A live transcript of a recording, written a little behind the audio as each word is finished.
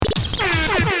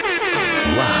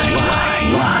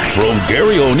from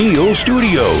Garry O'Neal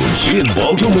Studios in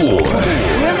Baltimore.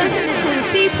 You're listening to the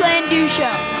C Plan Do Show.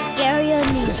 Garry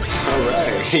O'Neal. All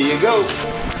right, here you go.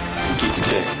 Keep the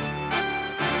check.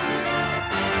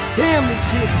 Damn,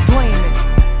 this shit flaming.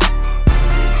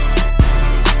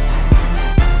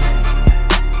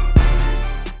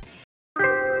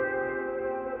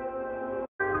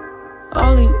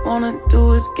 All he wanna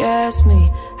do is gas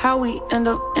me. How we end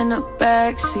up in the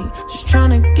backseat, just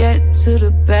tryna get to the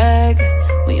bag.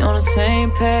 We on the same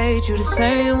page, you the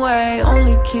same way.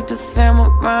 Only keep the fam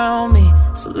around me,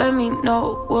 so let me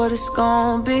know what it's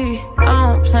gon' be. I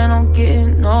don't plan on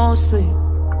getting no sleep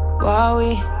while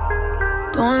we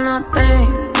doing our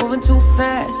thing, moving too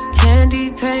fast. Candy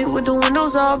paint with the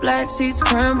windows all black, seats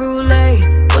creme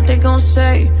brulee. What they gon'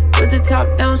 say? With the top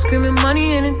down, screaming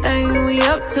money, anything. We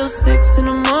up till 6 in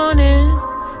the morning.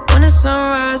 When the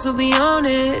sunrise, we'll be on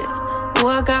it. Ooh,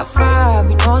 I got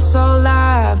 5, you know it's all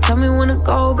live. Tell me when to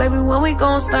go, baby, when we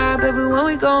gon' slide. Baby, when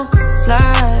we gon'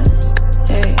 slide.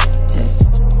 Hey, hey.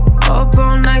 Up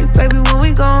all night, baby, when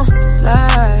we gon'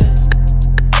 slide.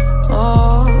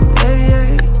 Oh, yeah,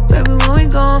 yeah. Baby, when we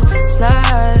gon'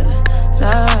 slide,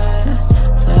 slide, slide,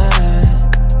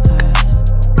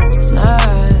 slide.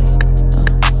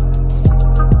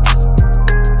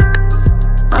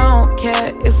 I don't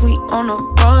care if we on a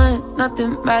run,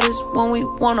 nothing matters when we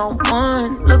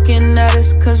one-on-one. Looking at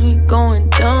us cause we going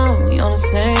dumb. We on the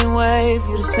same wave,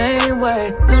 you the same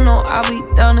way. You know I'll be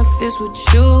down if it's with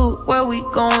you. Where we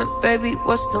going, baby,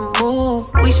 what's the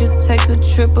move? We should take a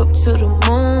trip up to the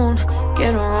moon,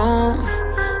 get a room.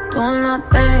 Doing our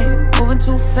thing, moving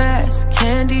too fast.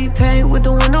 Candy paint with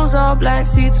the windows all black,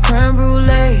 seats creme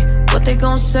brulee. What they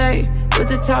gon' say? With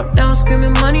the top down,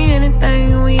 screaming money,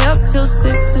 anything. We up till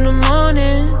 6 in the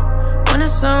morning. When the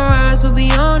sunrise, we'll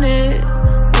be on it.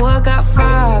 Ooh, I got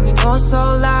 5, you know it's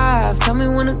all live. Tell me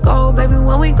when to go, baby,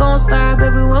 when we gon' slide.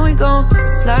 Baby, when we gon'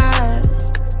 slide.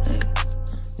 Hey.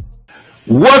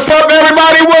 What's up,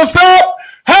 everybody? What's up?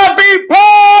 Happy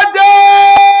Pod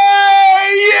Day!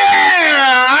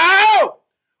 Yeah!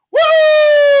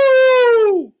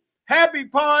 Woo! Happy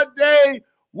Pod Day.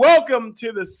 Welcome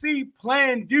to the C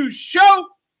Plan Do Show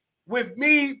with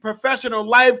me, professional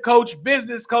life coach,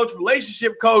 business coach,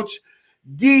 relationship coach,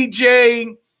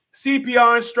 DJ,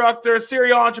 CPR instructor,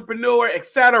 serial entrepreneur,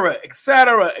 etc.,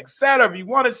 etc., etc. If you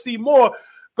want to see more,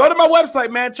 go to my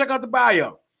website, man. Check out the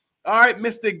bio. All right,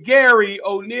 Mr. Garry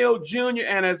O'Neal Jr.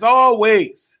 And as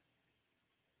always,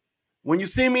 when you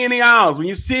see me in the aisles, when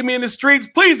you see me in the streets,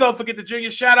 please don't forget the junior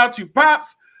shout out to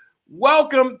Pops.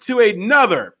 Welcome to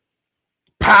another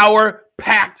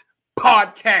power-packed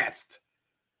podcast.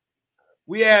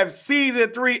 We have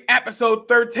season 3, episode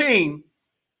 13.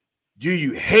 Do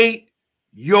you hate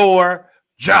your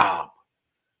job?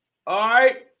 All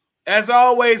right. As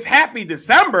always, happy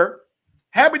December.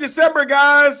 Happy December,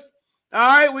 guys. All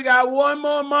right. We got one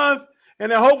more month,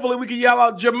 and then hopefully we can yell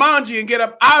out Jumanji and get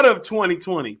up out of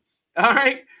 2020. All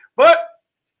right. But,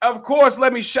 of course,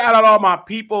 let me shout out all my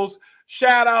peoples.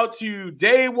 Shout out to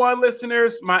day one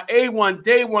listeners, my A1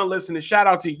 day one listeners. Shout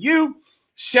out to you.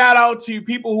 Shout out to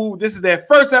people who this is their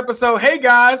first episode. Hey,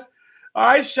 guys. All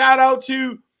right. Shout out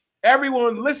to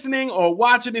everyone listening or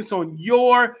watching this on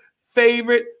your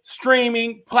favorite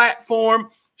streaming platform.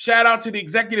 Shout out to the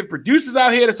executive producers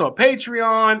out here that's on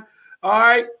Patreon. All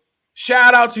right.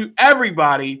 Shout out to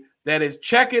everybody that is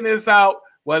checking this out,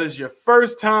 whether it's your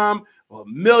first time or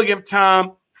millionth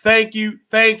time. Thank you.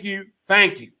 Thank you.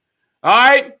 Thank you. All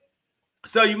right.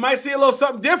 So you might see a little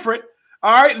something different.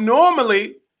 All right.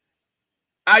 Normally,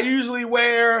 I usually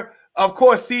wear, of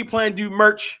course, C Plan Do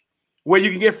merch where you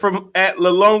can get from at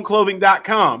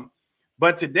laloneclothing.com.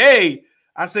 But today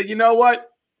I said, you know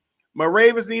what? My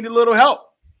Ravens need a little help.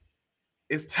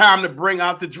 It's time to bring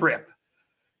out the drip.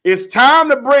 It's time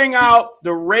to bring out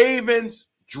the Ravens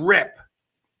drip.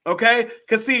 Okay.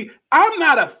 Because see, I'm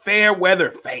not a fair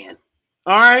weather fan.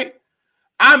 All right.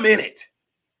 I'm in it.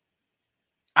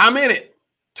 I'm in it.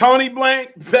 Tony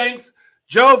Banks,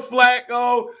 Joe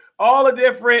Flacco, all the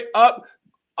different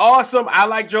awesome. I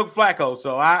like Joe Flacco,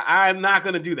 so I'm not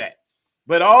going to do that.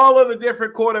 But all of the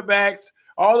different quarterbacks,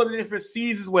 all of the different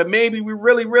seasons where maybe we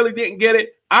really, really didn't get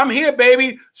it. I'm here,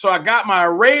 baby. So I got my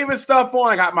Ravens stuff on.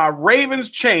 I got my Ravens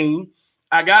chain.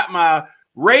 I got my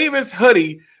Ravens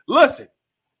hoodie. Listen,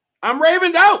 I'm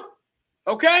Ravened out.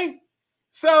 Okay?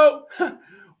 So...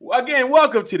 Again,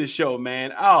 welcome to the show,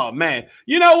 man. Oh, man.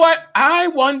 You know what? I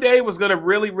one day was going to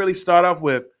really, really start off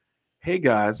with, hey,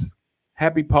 guys,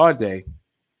 happy Pod Day.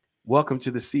 Welcome to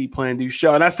the C Plan Do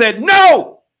Show. And I said,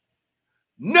 no,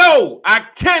 I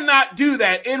cannot do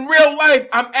that. In real life,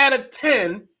 I'm at a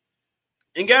 10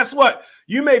 And guess what?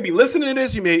 You may be listening to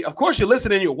this. Of course, you're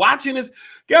listening, you're watching this.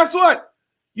 Guess what?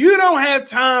 You don't have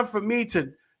time for me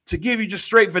to give you just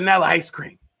straight vanilla ice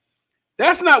cream.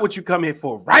 That's not what you come here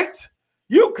for, right?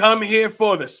 You come here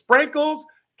for the sprinkles,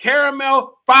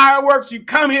 caramel, fireworks. You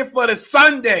come here for the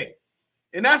sundae.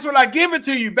 And that's what I give it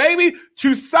to you, baby.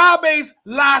 Tu sabes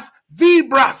las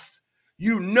vibras.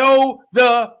 You know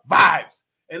the vibes.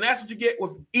 And that's what you get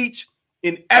with each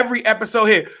and every episode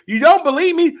here. You don't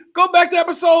believe me? Go back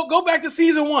to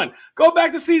season 1. Go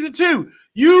back to season 2.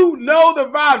 You know the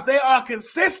vibes. They are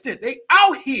consistent. They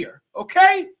out here,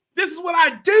 okay? This is what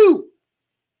I do.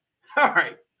 All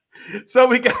right. So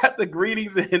we got the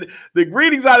greetings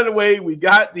out of the way. We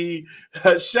got the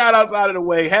shout outs out of the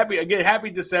way. Happy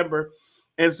December.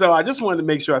 And so I just wanted to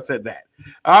make sure I said that.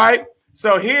 All right.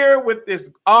 So here with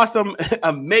this awesome,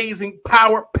 amazing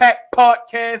Power Pack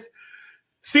podcast,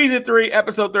 season 3,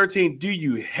 episode 13. Do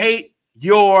you hate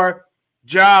your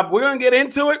job? We're going to get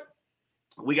into it.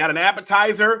 We got an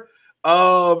appetizer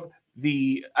of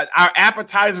our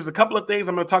appetizers. A couple of things.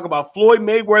 I'm going to talk about Floyd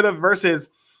Mayweather versus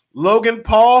Logan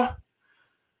Paul.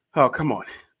 Oh, come on.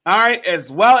 All right. As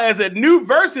well as a new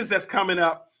versus that's coming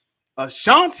up.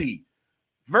 Ashanti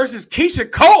versus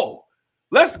Keisha Cole.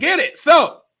 Let's get it.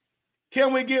 So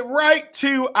can we get right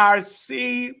to our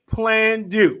C Plan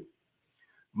Do?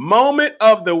 Moment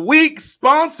of the week,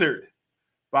 sponsored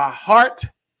by Heart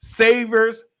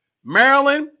Savers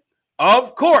Maryland.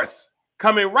 Of course,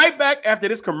 coming right back after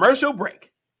this commercial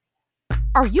break.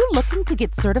 Are you looking to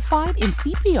get certified in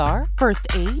CPR, first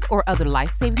aid, or other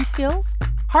life-saving skills?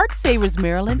 Heart Savers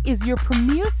Maryland is your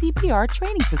premier CPR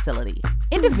training facility.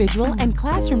 Individual and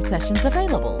classroom sessions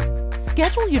available.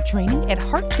 Schedule your training at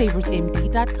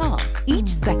heartsaversmd.com. Each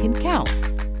second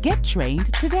counts. Get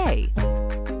trained today.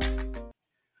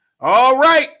 All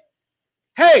right.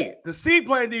 Hey, the C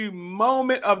Plan Do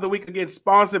moment of the week, again,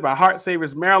 sponsored by Heart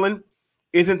Savers Maryland,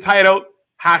 is entitled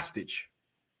Hostage.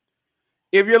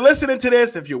 If you're listening to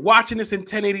this, if you're watching this in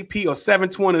 1080p or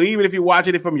 720, or even if you're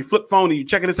watching it from your flip phone and you're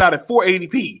checking this out at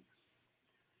 480p,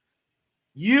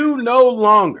 you no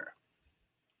longer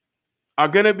are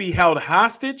going to be held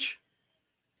hostage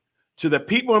to the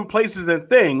people and places and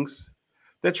things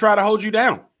that try to hold you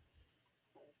down.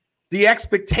 The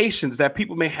expectations that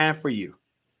people may have for you.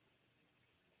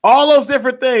 All those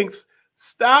different things.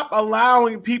 Stop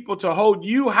allowing people to hold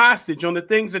you hostage on the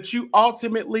things that you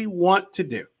ultimately want to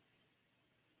do.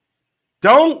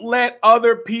 Don't let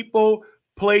other people,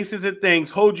 places, and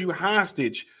things hold you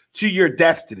hostage to your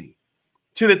destiny,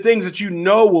 to the things that you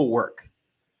know will work.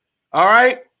 All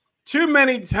right? Too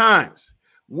many times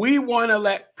we want to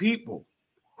let people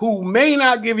who may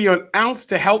not give you an ounce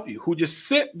to help you, who just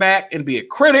sit back and be a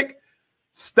critic,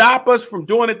 stop us from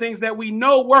doing the things that we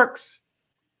know works.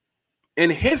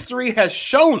 And history has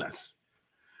shown us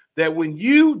that when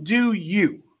you do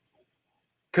you,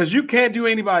 because you can't do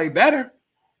anybody better,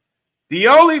 the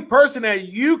only person that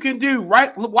you can do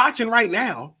watching right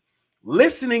now,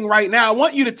 listening right now, I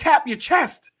want you to tap your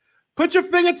chest. Put your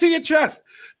finger to your chest.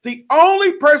 The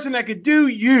only person that can do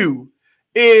you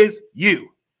is you.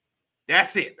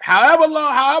 That's it. However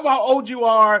old you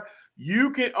are,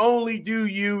 you can only do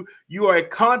you. You are a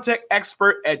content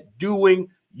expert at doing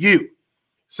you.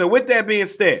 So with that being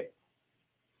said,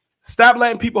 stop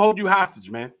letting people hold you hostage,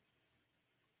 man.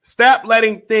 Stop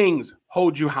letting things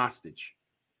hold you hostage.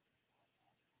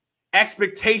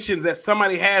 Expectations that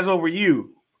somebody has over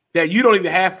you that you don't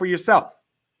even have for yourself.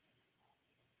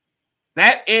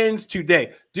 That ends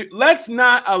today. Let's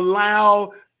not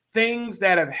allow things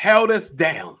that have held us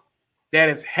down, that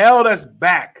has held us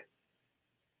back,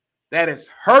 that has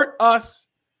hurt us.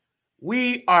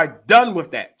 We are done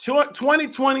with that.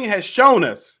 2020 has shown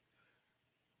us,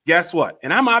 guess what?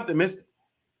 And I'm optimistic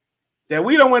that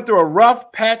we done went through a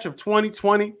rough patch of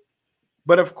 2020.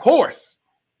 But of course,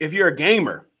 if you're a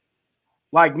gamer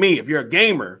like me, if you're a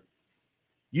gamer,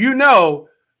 you know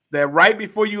that right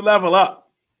before you level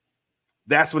up,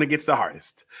 that's when it gets the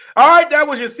hardest. All right, that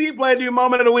was your C Plan Do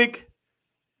moment of the week.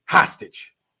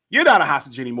 Hostage. You're not a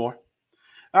hostage anymore.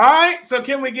 All right, so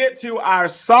can we get to our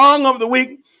song of the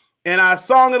week? And our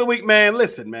song of the week, man,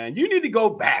 listen, man, you need to go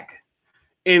back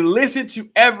and listen to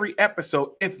every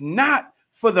episode. If not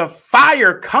for the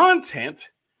fire content,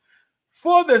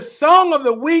 for the song of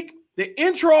the week, the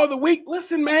intro of the week,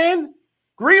 listen, man,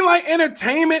 Greenlight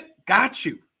Entertainment got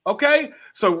you, okay?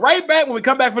 So right back when we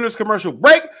come back from this commercial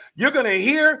break, you're going to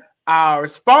hear our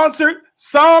sponsored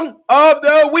song of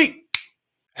the week.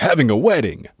 Having a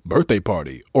wedding, birthday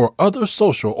party, or other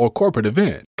social or corporate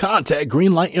event, contact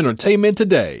Greenlight Entertainment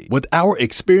today. With our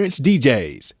experienced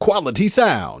DJs, quality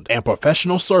sound, and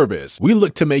professional service, we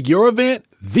look to make your event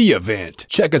the event.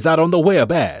 Check us out on the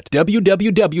web at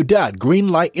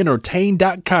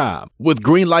www.greenlightentertain.com. With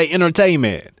Greenlight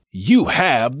Entertainment, you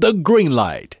have the green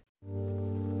light.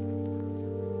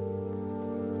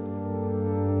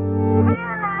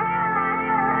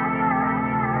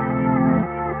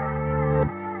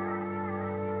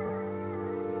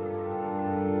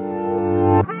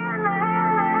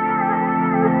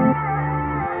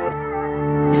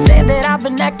 I've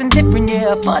been acting different,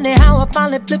 yeah. Funny how I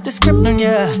finally flipped the script on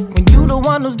ya. When you the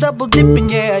one who's double dipping,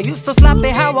 yeah. You so sloppy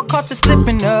how I caught you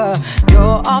slipping,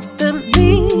 You're off the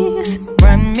lease,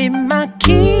 run me my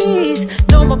keys.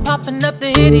 No more popping up the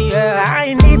hitty, yeah. I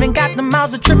ain't even got the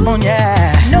miles to trip on,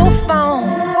 yeah. No phone,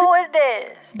 who is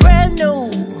this? Brand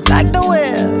new, like the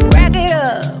whip, rack it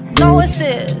up, no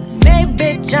assist. Hey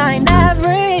bitch, I ain't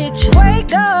average.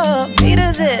 Wake up, need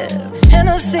a zip.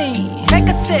 Hennessy, take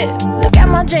a sip. Look at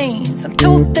my jeans, I'm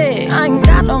too thick. I ain't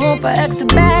got no room for extra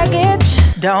baggage.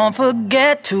 Don't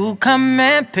forget to come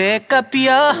and pick up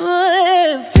your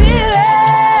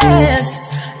feelings.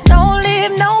 Don't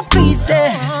leave no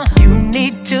pieces. You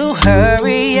need to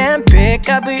hurry and pick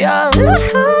up your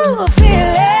feelings.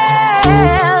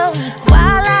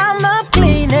 While I'm up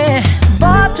cleaning,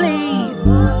 boy please,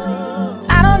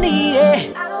 I don't need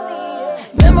it.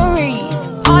 Memories,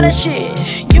 all that shit,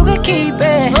 you can keep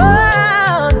it.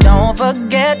 Oh, don't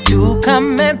forget to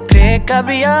come and pick up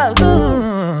your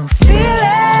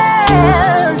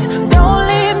feelings. Don't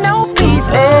leave no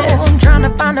pieces. I'm trying to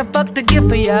find a fuck to give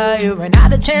for ya. You ran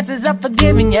out of chances of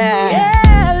forgiving ya.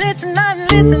 Yeah, listen, I'm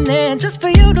listening just for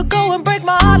you to go and break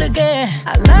my heart again.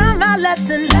 I learned my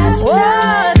lesson last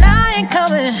time. Now I ain't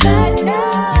coming.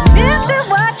 This is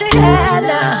what you had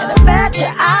now. And I bet you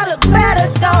I look better,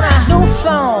 don't I? New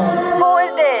phone. Who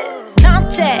is this?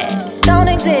 Contact. Don't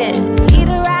exist.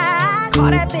 Either I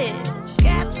call that bitch.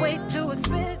 Gas way too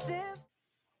expensive.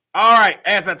 All right,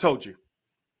 as I told you,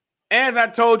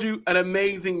 an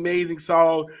amazing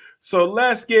song. So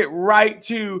let's get right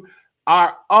to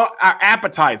our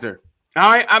appetizer.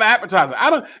 All right, I'm appetizer.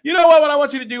 You know what I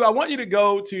want you to do? I want you to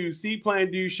go to C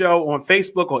Plan Do Show on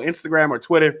Facebook or Instagram or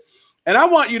Twitter, and I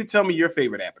want you to tell me your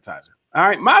favorite appetizer. All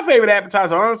right, my favorite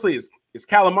appetizer, honestly, is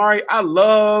calamari. I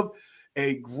love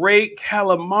a great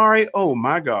calamari. Oh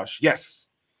my gosh, yes.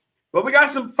 But we got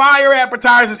some fire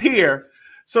appetizers here.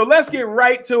 So let's get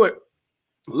right to it.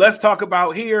 Let's talk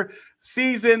about here,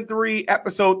 season 3,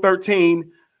 episode 13.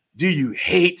 Do you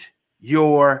hate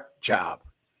your job?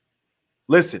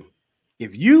 Listen,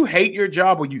 if you hate your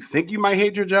job or you think you might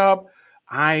hate your job,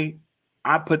 I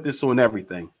put this on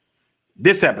everything.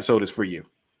 This episode is for you.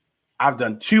 I've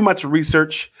done too much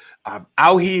research. I'm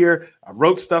out here. I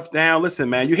wrote stuff down. Listen,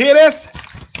 man, you hear this?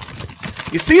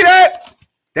 You see that?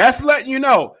 That's letting you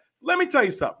know. Let me tell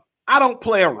you something. I don't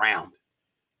play around.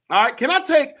 All right.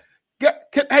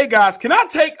 Hey guys, can I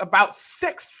take about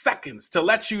 6 seconds to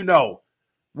let you know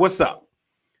what's up?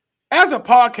 As a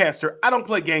podcaster, I don't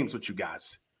play games with you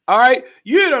guys. All right.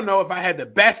 You don't know if I had the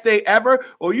best day ever,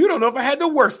 or you don't know if I had the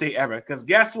worst day ever. Because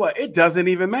guess what? It doesn't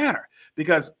even matter.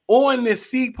 Because on this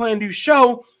C Plan Do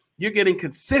Show, you're getting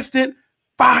consistent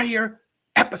fire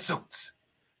episodes.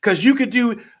 Because you could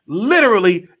do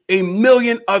literally a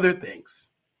million other things.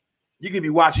 You could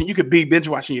be binge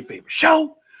watching your favorite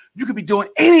show. You could be doing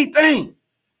anything.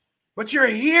 But you're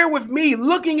here with me,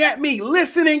 looking at me,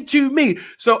 listening to me.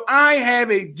 So I have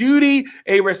a duty,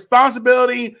 a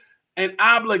responsibility, an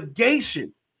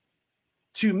obligation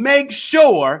to make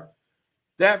sure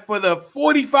that for the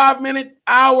 45-minute,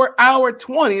 hour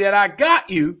 20 that I got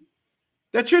you,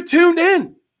 that you're tuned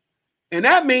in. And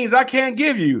that means I can't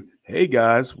give you, hey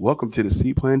guys, welcome to the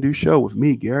C Plan Do Show with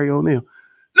me, Garry O'Neal.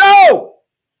 No!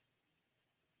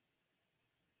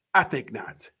 I think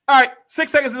not. All right,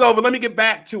 6 seconds is over. Let me get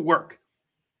back to work.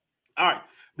 All right,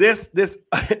 this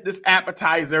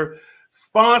appetizer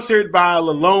sponsored by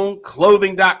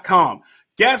LaloneClothing.com.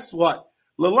 Guess what?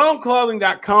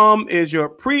 LaloneClothing.com is your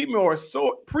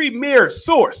premier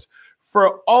source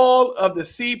for all of the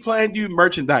C Plan Do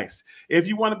merchandise. If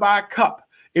you want to buy a cup,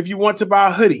 if you want to buy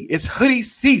a hoodie, it's hoodie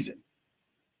season.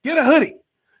 Get a hoodie.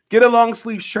 Get a long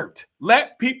sleeve shirt.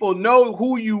 Let people know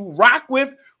who you rock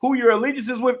with, who your allegiance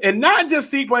is with, and not just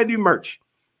C Plan Do merch.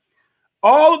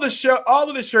 All of the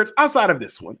shirts outside of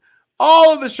this one,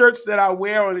 all of the shirts that I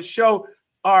wear on the show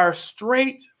are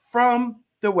straight from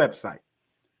the website.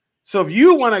 So if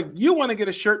you want to get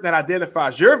a shirt that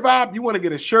identifies your vibe, you want to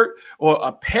get a shirt or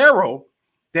apparel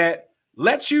that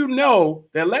lets me know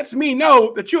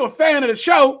that you're a fan of the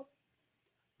show,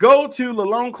 go to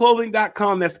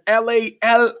LaloneClothing.com. That's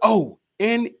LALONE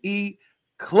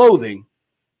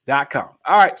clothing.com.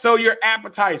 All right, so your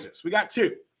appetizers. We got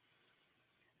 2.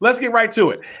 let's get right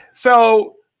to it.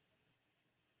 So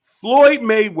Floyd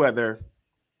Mayweather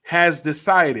has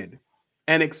decided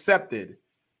and accepted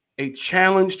a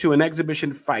challenge to an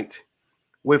exhibition fight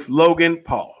with Logan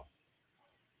Paul.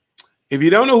 If you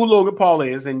don't know who Logan Paul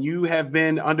is and you have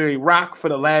been under a rock for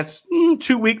the last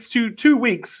 2 weeks,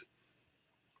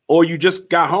 or you just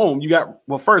got home,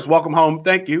 first, welcome home.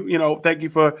 Thank you. Thank you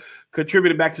for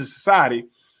contributing back to society.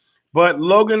 But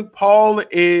Logan Paul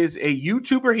is a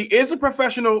YouTuber. He is a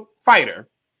professional fighter.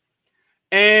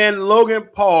 And Logan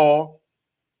Paul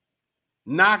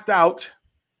knocked out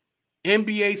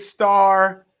NBA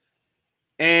star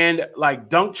and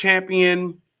dunk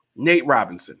champion Nate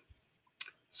Robinson.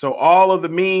 So all of the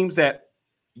memes that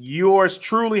yours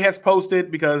truly has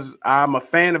posted, because I'm a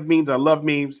fan of memes, I love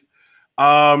memes.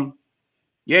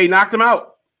 He knocked him out.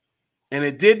 And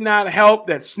it did not help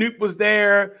that Snoop was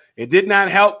there. It did not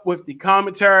help with the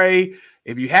commentary.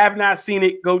 If you have not seen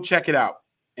it, go check it out.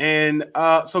 And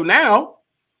so now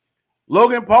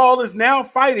Logan Paul is now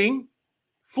fighting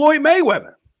Floyd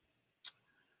Mayweather.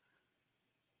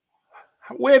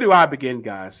 Where do I begin,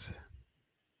 guys?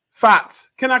 Fots.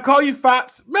 Can I call you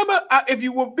Fots? Remember, if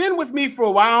you have been with me for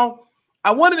a while,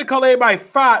 I wanted to call everybody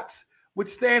Fots, which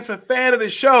stands for fan of the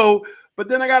show, but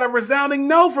then I got a resounding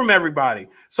no from everybody.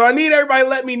 So I need everybody to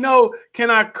let me know, can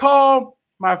I call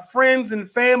my friends and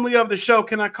family of the show,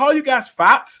 can I call you guys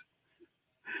Fots?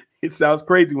 It sounds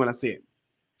crazy when I say it.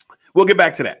 We'll get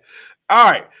back to that. All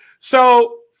right.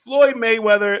 So Floyd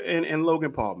Mayweather and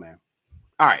Logan Paul, man.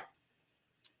 All right.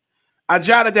 I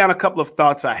jotted down a couple of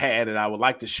thoughts I had, and I would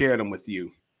like to share them with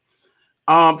you.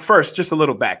 First, just a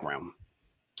little background.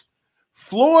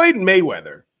 Floyd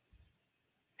Mayweather,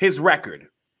 his record,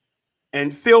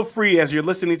 and feel free as you're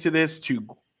listening to this to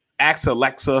ask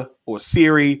Alexa or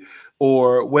Siri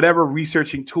or whatever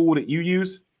researching tool that you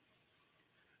use.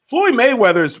 Floyd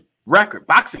Mayweather's record,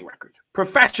 boxing record,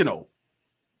 professional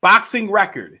boxing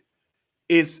record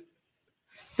is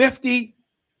 50-0.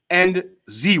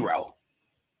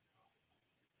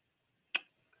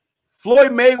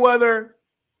 Floyd Mayweather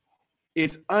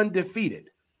is undefeated.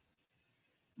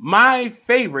 My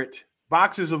favorite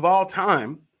boxers of all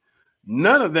time,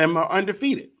 none of them are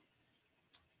undefeated.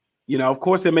 Of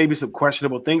course, there may be some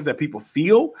questionable things that people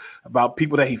feel about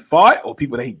people that he fought or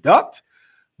people that he ducked.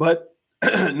 But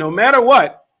no matter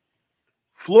what,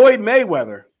 Floyd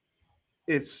Mayweather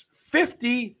is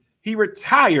 50. He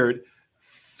retired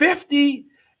 50-0.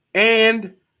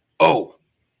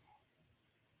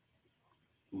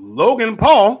 Logan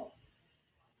Paul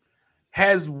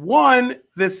has won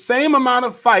the same amount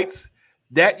of fights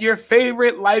that your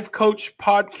favorite life coach,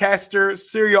 podcaster,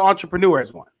 serial entrepreneur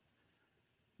has won.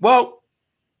 Well,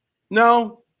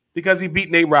 no, because he beat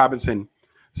Nate Robinson.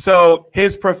 So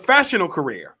his professional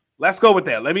career, let's go with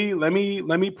that. Let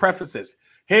me preface this.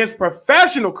 His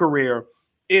professional career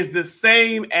is the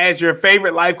same as your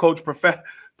favorite life coach, professional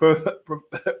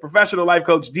life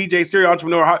coach, DJ, serial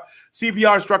entrepreneur,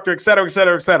 CPR instructor, et cetera, et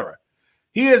cetera, et cetera.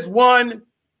 He has won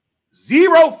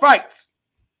 0 fights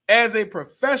as a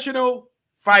professional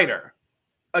fighter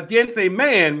against a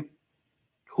man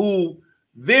who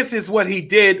this is what he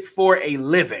did for a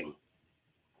living.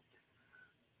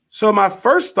 So my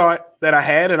first thought that I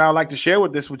had, and I'd like to share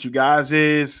with you guys,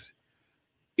 is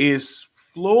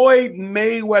Floyd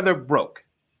Mayweather broke?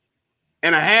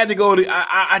 And I had to go to,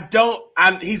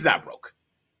 he's not broke.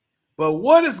 But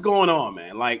what is going on,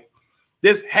 man?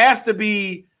 This has to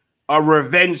be a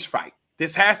revenge fight.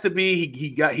 This has to be,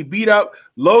 he beat up,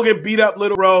 Logan beat up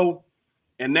Little Bro,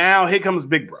 and now here comes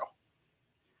Big Bro.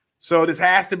 So this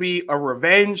has to be a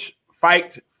revenge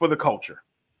fight for the culture.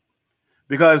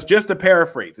 Because just to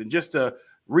paraphrase and just to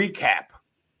recap,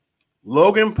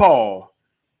 Logan Paul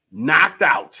knocked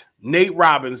out Nate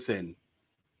Robinson.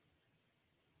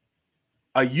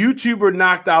 A YouTuber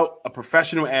knocked out a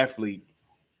professional athlete,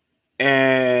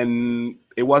 and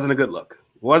it wasn't a good look.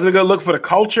 It wasn't a good look for the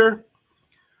culture.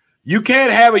 You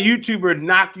can't have a YouTuber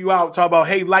knock you out, talk about,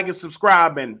 hey, like and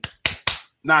subscribe, and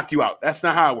knock you out. That's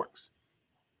not how it works.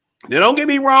 Now, don't get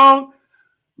me wrong.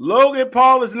 Logan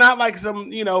Paul is not like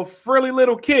some, frilly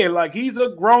little kid. He's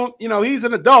a grown, he's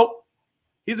an adult.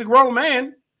 He's a grown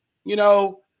man. He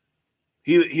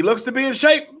looks to be in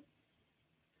shape.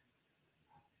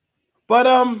 But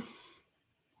I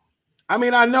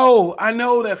know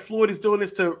that Floyd is doing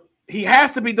this he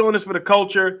has to be doing this for the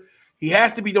culture. He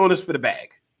has to be doing this for the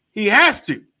bag. He has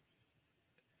to.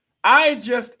 I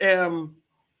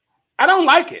don't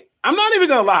like it. I'm not even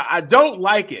gonna lie. I don't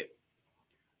like it.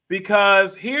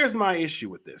 Because here's my issue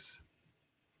with this.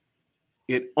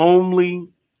 It only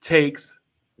takes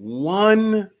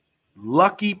one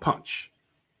lucky punch.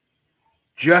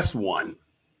 Just one.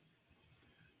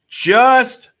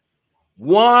 just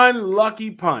one lucky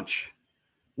punch,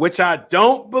 which I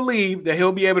don't believe that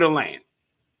he'll be able to land.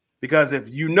 Because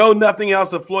if you know nothing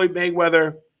else of Floyd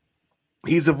Mayweather,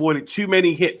 he's avoided too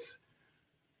many hits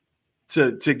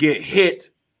to get hit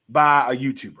by a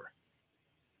YouTuber.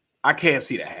 I can't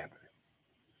see that happening.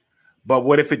 But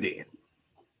what if it did?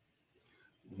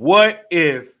 What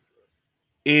if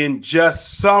in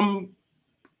just some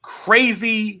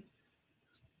crazy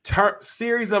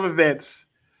series of events,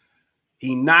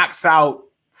 he knocks out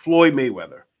Floyd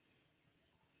Mayweather?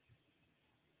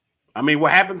 I mean,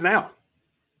 what happens now?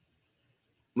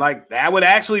 Like, that would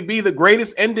actually be the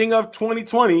greatest ending of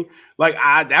 2020. Like,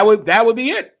 that would be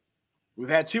it. We've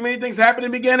had too many things happen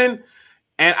in the beginning,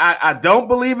 and I don't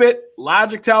believe it.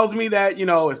 Logic tells me that,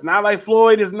 it's not like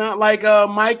Floyd, it's not like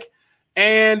Mike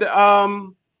and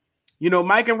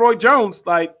Mike and Roy Jones.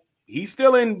 Like, he's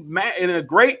still in a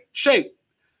great shape,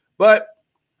 but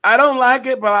I don't like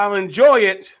it, but I'll enjoy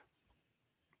it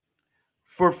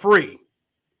for free.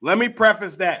 Let me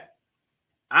preface that.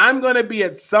 I'm going to be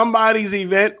at somebody's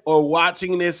event or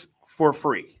watching this for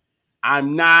free.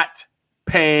 I'm not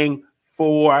paying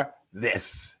for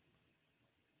this.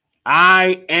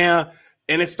 I am.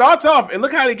 And it starts off, and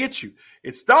look how they get you.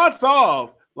 It starts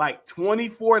off like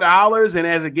 $24, and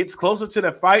as it gets closer to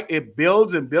the fight, it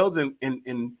builds and builds and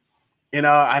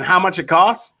how much it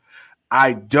costs.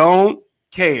 I don't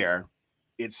care.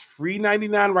 It's free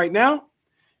 $99 right now.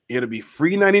 It'll be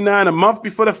free $99 a month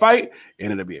before the fight,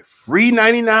 and it'll be a free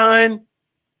 $99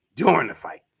 during the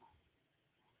fight.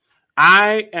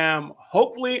 I am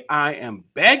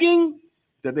begging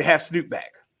that they have Snoop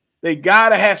back. They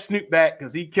gotta have Snoop back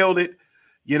because he killed it.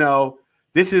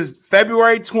 This is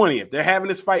February 20th. They're having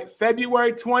this fight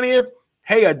February 20th.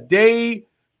 Hey, a day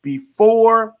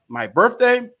before my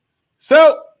birthday.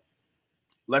 So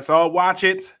let's all watch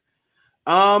it.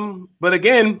 But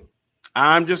again,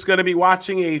 I'm just going to be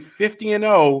watching a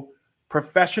 50-0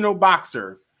 professional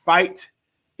boxer fight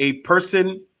a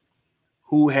person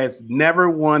who has never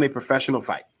won a professional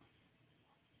fight.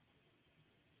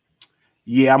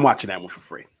 Yeah, I'm watching that one for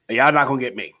free. Y'all not going to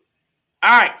get me.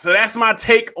 All right, so that's my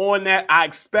take on that. I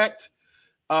expect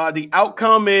the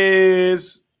outcome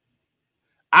is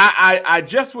I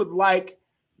just would like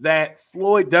that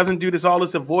Floyd doesn't do all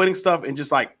this avoiding stuff and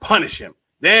just like punish him.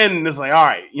 Then it's like, all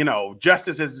right,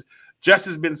 justice has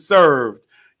been served.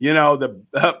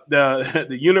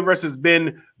 The universe has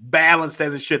been balanced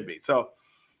as it should be. So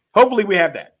hopefully we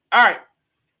have that. All right.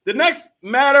 The next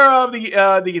matter of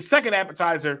the second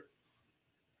appetizer.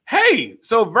 Hey,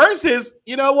 so Verzuz,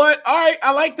 you know what? All right,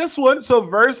 I like this one. So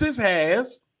Verzuz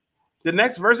has the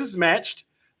next Verzuz match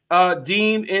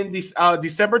deemed in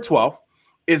December 12th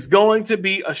is going to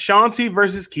be Ashanti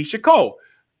versus Keisha Cole.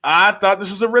 I thought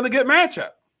this was a really good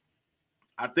matchup.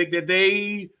 I think that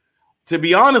they, to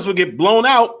be honest, would get blown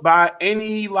out by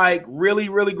any like really,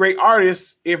 really great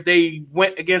artists if they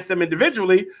went against them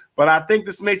individually. But I think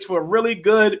this makes for a really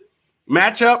good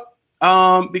matchup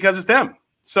because it's them.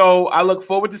 So I look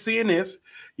forward to seeing this.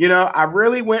 I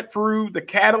really went through the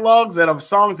catalogs of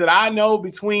songs that I know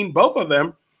between both of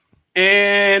them.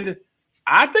 And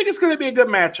I think it's going to be a good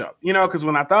matchup, because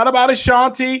when I thought about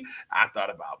Ashanti, I thought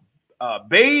about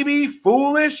Baby,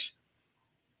 Foolish,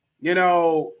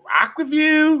 Rock With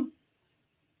You.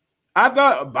 I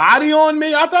thought Body On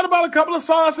Me. I thought about a couple of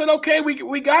songs. I said, okay,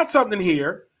 we got something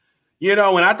here. When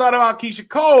I thought about Keisha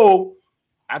Cole,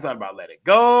 I thought about Let It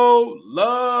Go,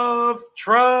 Love,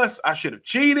 Trust, I Should Have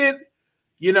Cheated,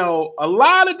 a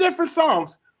lot of different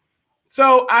songs.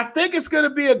 So I think it's going to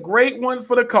be a great one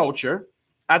for the culture.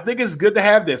 I think it's good to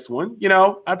have this one.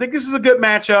 I think this is a good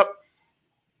matchup.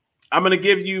 I'm going to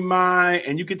give you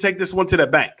and you can take this one to the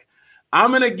bank. I'm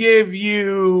going to give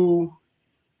you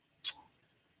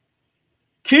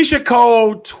Keisha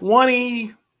Cole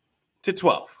 20-12.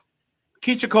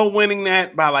 Keisha Cole winning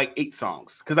that by like 8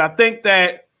 songs. Because I think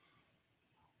that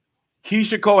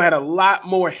Keisha Cole had a lot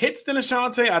more hits than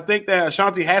Ashanti. I think that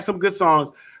Ashanti has some good songs.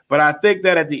 But I think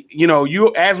that at the,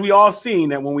 as we all seen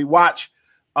that when we watch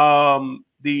when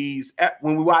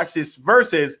we watch this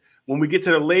Verzuz, when we get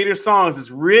to the later songs,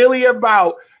 it's really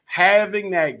about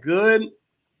having that good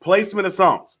placement of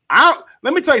songs.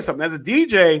 Let me tell you something. As a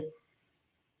DJ,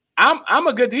 I'm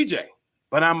a good DJ,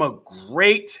 but I'm a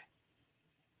great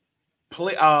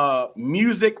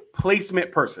music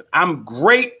placement person. I'm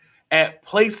great at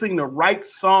placing the right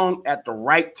song at the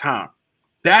right time.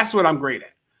 That's what I'm great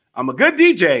at. I'm a good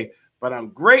DJ, but I'm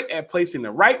great at placing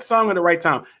the right song at the right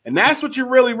time. And that's what you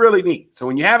really, really need. So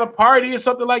when you have a party or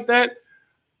something like that,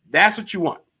 that's what you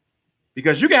want.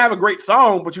 Because you can have a great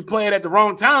song, but you play it at the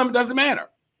wrong time, it doesn't matter.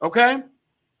 Okay?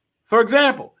 For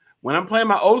example, when I'm playing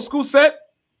my old school set,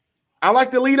 I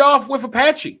like to lead off with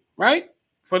Apache, right?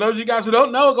 For those of you guys who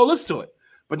don't know, go listen to it.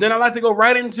 But then I like to go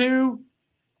right into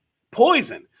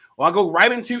Poison, or I go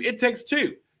right into It Takes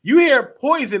Two. You hear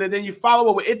Poison and then you follow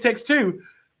it with It Takes Two.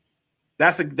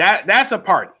 That's a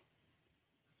party.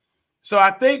 So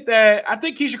I think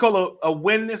Keisha Cole will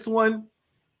win this one.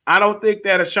 I don't think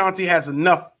that Ashanti has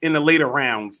enough in the later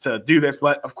rounds to do this,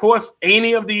 but of course,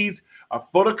 any of these are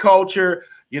for the culture.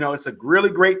 It's a really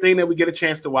great thing that we get a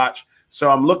chance to watch. So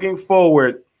I'm looking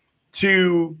forward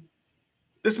to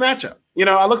this matchup.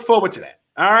 I look forward to that.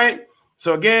 All right.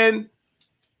 So again,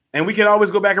 and we can always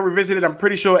go back and revisit it. I'm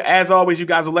pretty sure, as always, you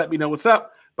guys will let me know what's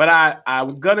up. But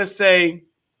I'm going to say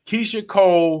Keisha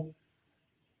Cole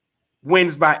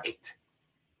wins by 8.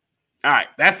 All right.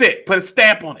 That's it. Put a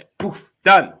stamp on it. Poof.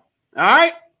 Done. All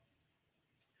right.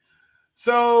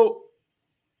 So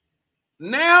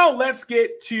now let's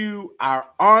get to our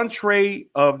entree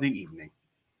of the evening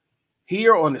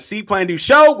here on the C Plan Do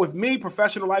Show with me,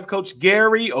 professional life coach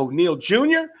Garry O'Neal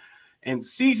Jr., and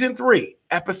season 3,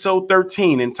 episode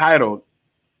 13, entitled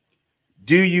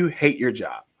Do You Hate Your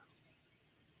Job?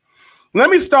 Let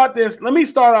me start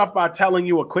off by telling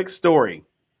you a quick story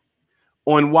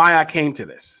on why I came to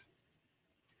this.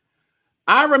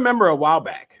 I remember a while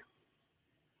back,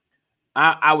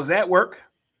 I was at work.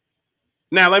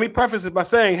 Now, let me preface it by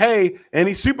saying, hey,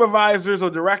 any supervisors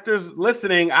or directors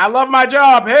listening, I love my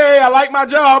job. Hey, I like my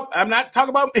job. I'm not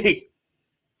talking about me.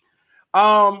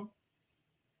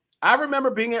 I remember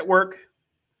being at work,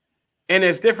 and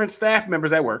there's different staff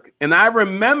members at work. And I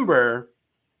remember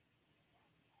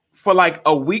for like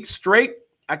a week straight,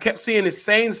 I kept seeing the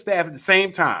same staff at the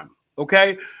same time.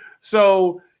 Okay.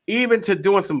 So even to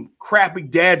doing some crappy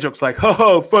dad jokes like,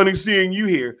 oh, funny seeing you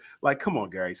here. Like, come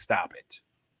on, Garry, stop it.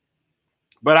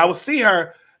 But I would see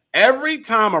her every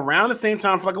time around the same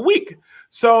time for like a week.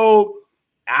 So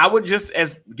I would just,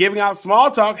 as giving out small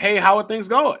talk, hey, how are things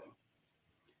going?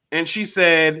 And she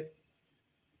said,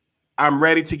 I'm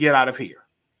ready to get out of here.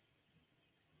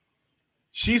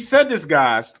 She said this,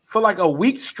 guys, for like a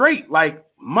week straight, like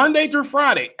Monday through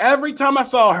Friday, every time I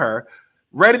saw her,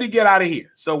 ready to get out of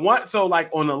here. So like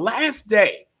on the last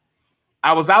day,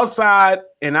 I was outside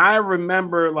and I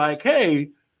remember like,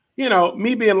 hey,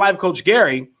 me being life coach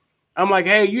Garry, I'm like,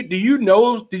 hey, did you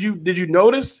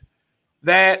notice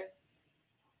that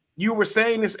you were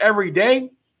saying this every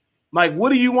day? Like,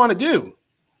 what do you want to do?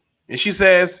 And she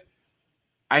says,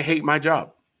 I hate my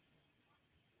job.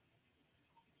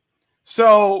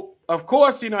 So, of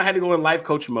course, I had to go in life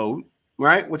coach mode,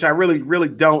 right? Which I really, really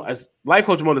don't. As life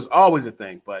coach mode is always a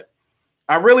thing, but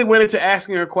I really went into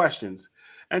asking her questions.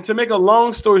 And to make a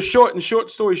long story short and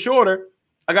short story shorter,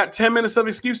 I got 10 minutes of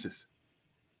excuses.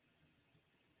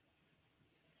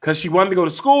 Because she wanted to go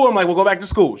to school. I'm like, well, go back to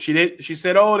school. She did. She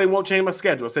said, oh, they won't change my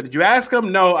schedule. I said, did you ask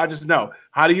them? No, I just know.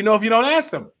 How do you know if you don't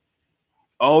ask them?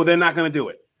 Oh, they're not going to do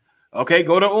it. Okay,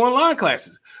 go to online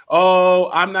classes. Oh,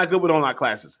 I'm not good with online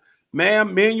classes.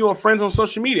 Ma'am, me and you are friends on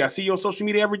social media. I see you on social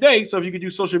media every day. So if you could do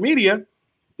social media,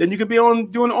 then you could be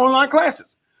doing online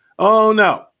classes. Oh,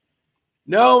 no.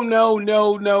 No.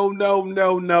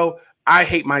 I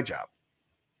hate my job.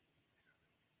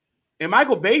 And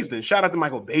Michael Baisden, shout out to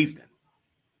Michael Baisden,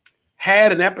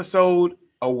 had an episode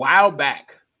a while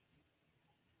back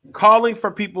calling for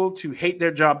people to hate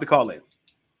their job to call in.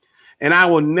 And I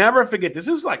will never forget this.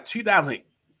 This was like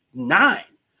 2009.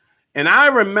 And I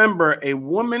remember a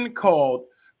woman called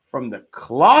from the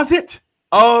closet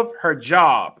of her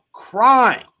job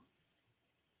crying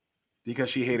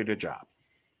because she hated her job.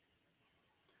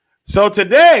 So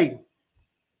today,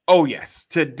 oh yes,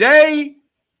 today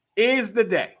is the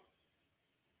day.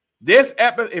 This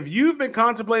episode, if you've been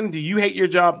contemplating, do you hate your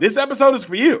job? This episode is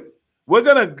for you. We're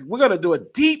gonna do a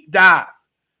deep dive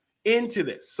into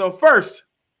this. So first,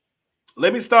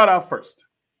 let me start out first,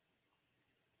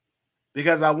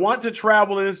 because I want to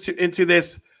travel into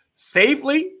this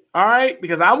safely. All right,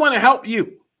 because I want to help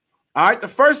you. All right. The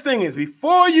first thing is,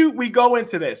 before we go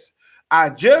into this, I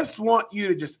just want you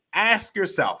to just ask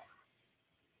yourself,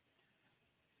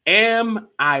 am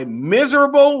I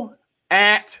miserable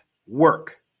at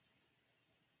work?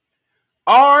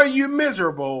 Are you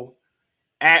miserable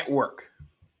at work?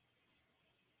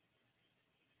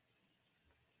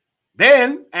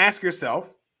 Then ask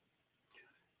yourself,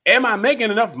 am I making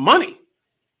enough money?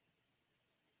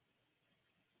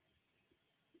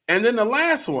 And then the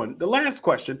last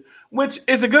question, which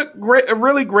is a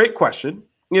really great question,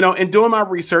 in doing my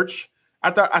research,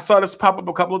 I saw this pop up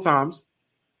a couple of times.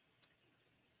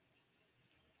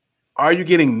 Are you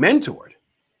getting mentored?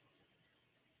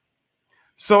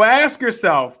 So ask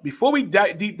yourself, before we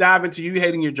deep dive into you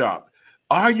hating your job,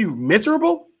 Are you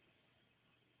miserable?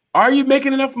 Are you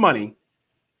making enough money?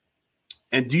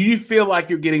 And do you feel like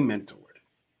you're getting mentored?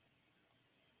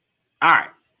 All right.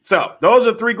 So those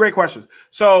are 3 great questions.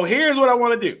 So here's what I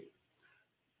want to do.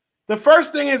 The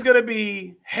first thing is going to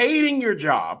be hating your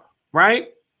job, right?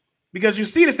 Because you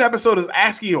see, this episode is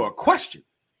asking you a question.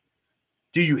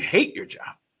 Do you hate your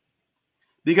job?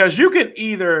 Because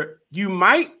you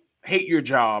might hate your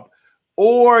job,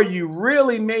 or you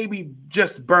really maybe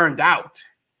just burned out.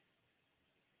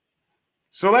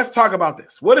 So let's talk about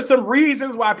this. What are some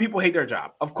reasons why people hate their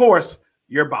job? Of course,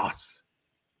 your boss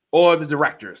or the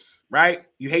directors, right?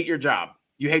 You hate your job.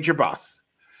 You hate your boss.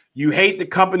 You hate the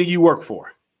company you work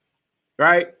for,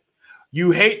 right?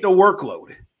 You hate the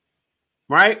workload,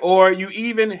 right? Or you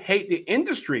even hate the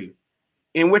industry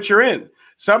in which you're in.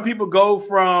 Some people go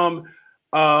from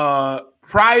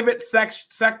private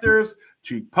sectors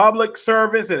to public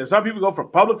service, and some people go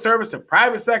from public service to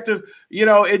private sectors. You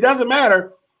know, it doesn't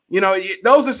matter. You know,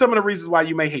 those are some of the reasons why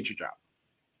you may hate your job.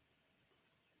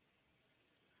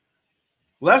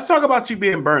 Let's talk about you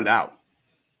being burned out.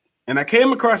 And I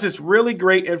came across this really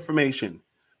great information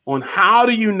on how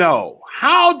do you know?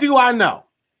 How do I know?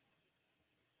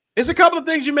 It's a couple of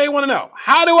things you may want to know.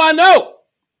 How do I know?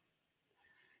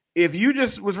 If you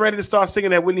just was ready to start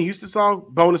singing that Whitney Houston song,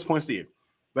 bonus points to you.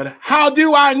 But how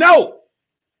do I know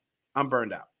I'm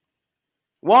burned out?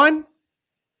 1,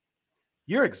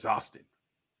 you're exhausted.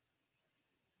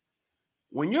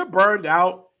 When you're burned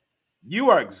out, you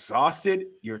are exhausted.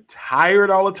 You're tired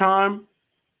all the time.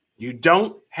 You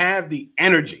don't have the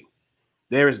energy.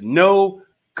 There is no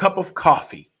cup of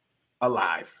coffee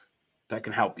alive that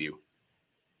can help you.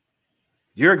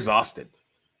 You're exhausted.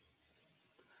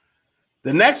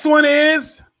 The next one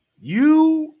is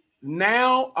you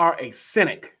now are a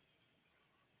cynic.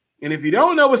 And if you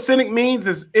don't know what cynic means,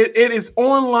 it is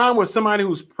online with somebody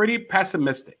who's pretty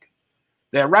pessimistic.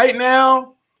 That right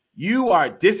now, you are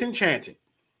disenchanted.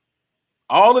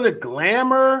 All of the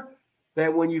glamour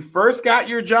that when you first got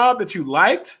your job that you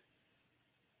liked,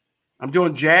 I'm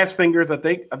doing jazz fingers. I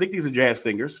think these are jazz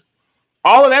fingers.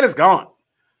 All of that is gone.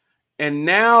 And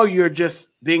now you're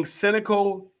just being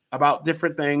cynical about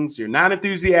different things. You're not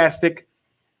enthusiastic.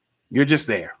 You're just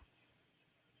there.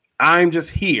 I'm just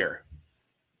here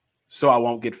so I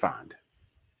won't get fined.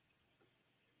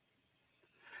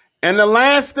 And the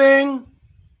last thing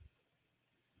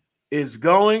is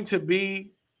going to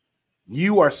be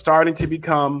you are starting to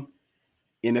become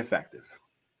ineffective.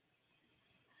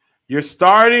 You're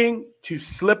starting to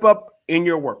slip up in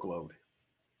your workload.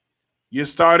 You're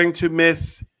starting to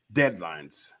miss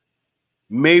deadlines.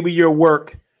 Maybe your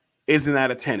work isn't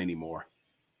at a 10 anymore.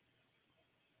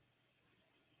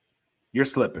 You're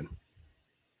slipping,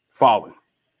 falling,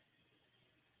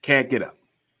 can't get up.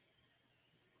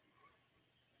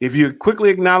 If you quickly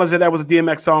acknowledge that was a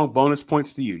DMX song, bonus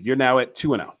points to you. You're now at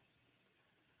 2-0.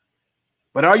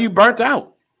 But are you burnt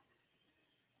out?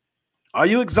 Are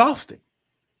you exhausted?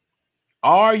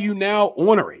 Are you now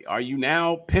ornery? Are you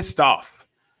now pissed off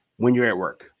when you're at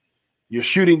work? You're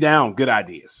shooting down good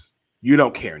ideas. You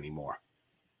don't care anymore.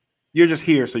 You're just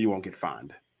here so you won't get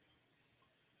fined.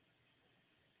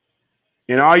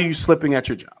 And are you slipping at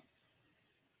your job?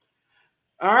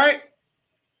 All right.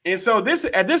 And so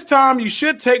at this time, you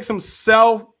should take some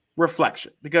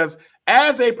self-reflection, because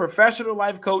as a professional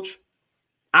life coach,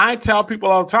 I tell people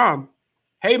all the time,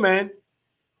 hey, man,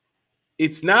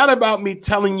 it's not about me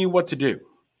telling you what to do.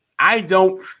 I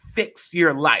don't fix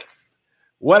your life.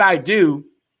 What I do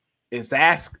is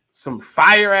ask some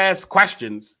fire-ass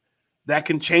questions that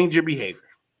can change your behavior.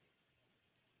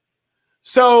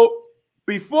 So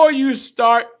before you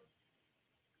start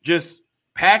just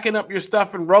packing up your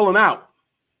stuff and rolling out,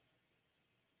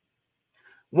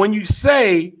 when you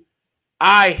say,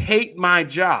 I hate my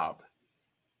job,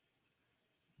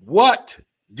 what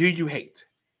do you hate?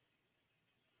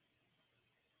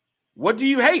 What do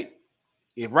you hate?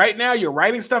 If right now you're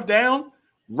writing stuff down,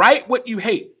 write what you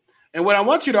hate. And what I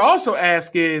want you to also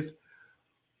ask is,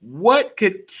 what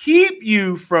could keep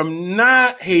you from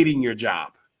not hating your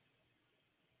job?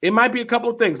 It might be a couple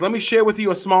of things. Let me share with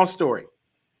you a small story.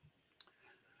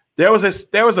 There was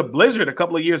a blizzard a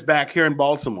couple of years back here in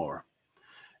Baltimore,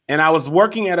 and I was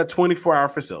working at a 24-hour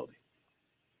facility.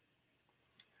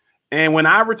 And when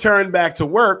I returned back to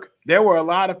work, there were a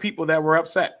lot of people that were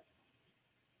upset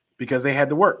because they had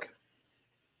to work.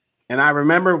 And I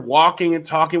remember walking and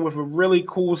talking with a really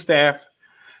cool staff.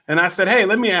 And I said, hey,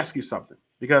 let me ask you something,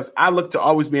 because I look to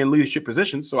always be in leadership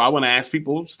positions. So I want to ask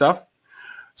people stuff.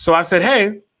 So I said,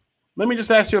 hey, let me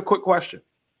just ask you a quick question.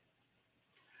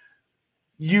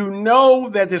 You know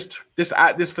that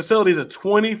this facility is a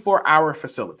 24-hour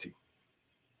facility.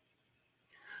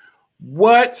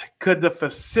 What could the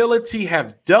facility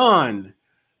have done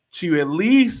to at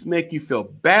least make you feel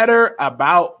better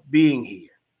about being here?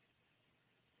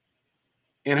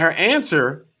 And her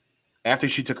answer, after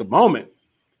she took a moment,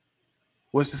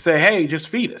 was to say, hey, just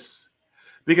feed us.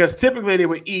 Because typically they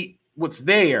would eat what's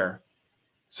there.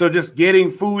 So just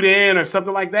getting food in or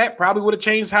something like that probably would have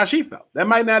changed how she felt. That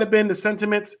might not have been the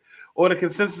sentiments or the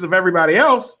consensus of everybody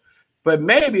else, but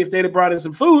maybe if they'd have brought in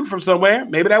some food from somewhere,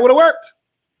 maybe that would have worked.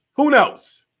 Who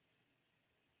knows?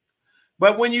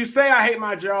 But when you say, I hate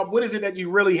my job, what is it that you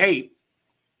really hate?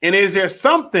 And is there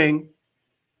something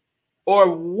or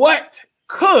what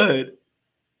could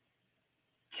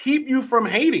keep you from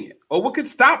hating it? Or what could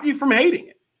stop you from hating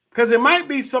it? Because it might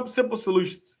be some simple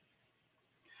solutions.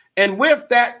 And with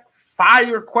that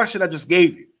fire question I just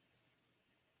gave you,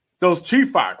 those 2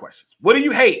 fire questions, what do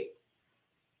you hate?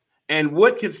 And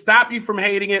what could stop you from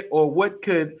hating it? Or what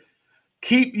could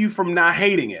keep you from not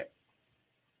hating it?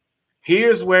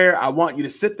 Here's where I want you to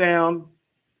sit down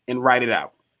and write it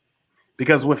out.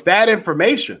 Because with that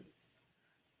information,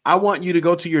 I want you to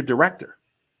go to your director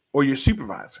or your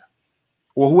supervisor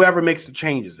or whoever makes the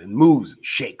changes and moves and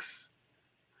shakes.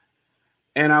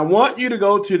 And I want you to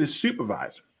go to the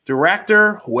supervisor,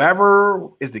 director, whoever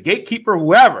is the gatekeeper,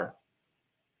 whoever,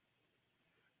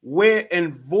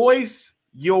 and voice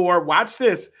your, watch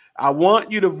this, I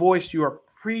want you to voice your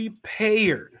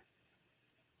prepared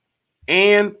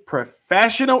and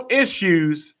professional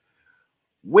issues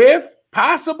with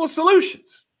possible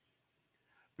solutions.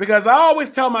 Because I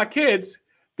always tell my kids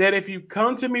that if you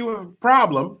come to me with a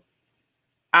problem,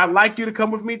 I'd like you to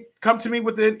come to me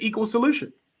with an equal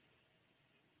solution.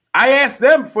 I ask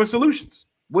them for solutions.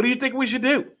 What do you think we should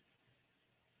do?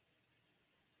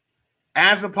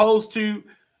 As opposed to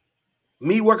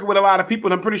me working with a lot of people,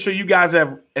 and I'm pretty sure you guys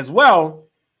have as well,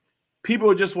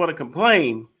 people just want to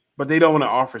complain, but they don't want to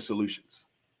offer solutions.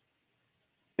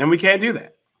 And we can't do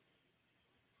that.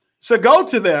 So go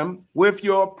to them with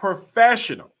your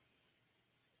professional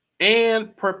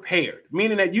and prepared,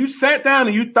 meaning that you sat down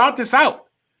and you thought this out,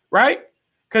 right?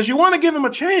 Because you want to give them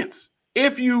a chance.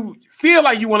 If you feel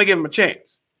like you want to give them a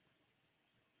chance,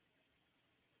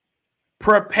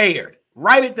 prepared,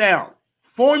 write it down,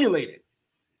 formulate it,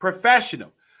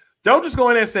 professional. Don't just go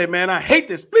in there and say, man, I hate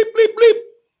this, bleep, bleep, bleep.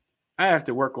 I have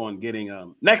to work on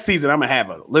getting, next season, I'm going to have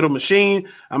a little machine.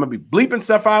 I'm going to be bleeping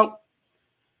stuff out.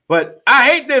 But I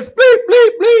hate this, bleep, bleep,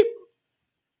 bleep.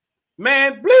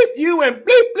 Man, bleep you and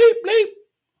bleep, bleep, bleep.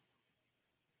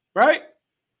 Right?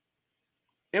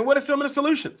 And what are some of the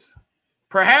solutions?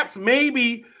 Perhaps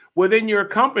maybe within your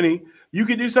company, you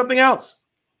could do something else.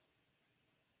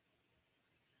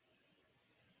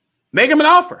 Make them an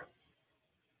offer.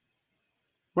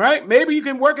 Right? Maybe you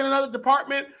can work in another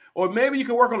department, or maybe you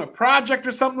can work on a project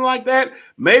or something like that.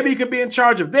 Maybe you could be in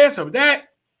charge of this or that.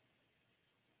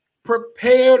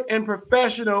 Prepared and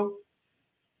professional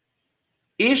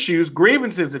issues,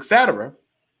 grievances, etc.,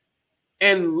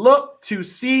 and look to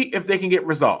see if they can get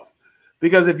resolved.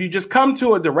 Because if you just come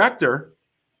to a director,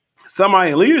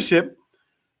 somebody in leadership,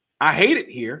 I hate it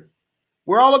here.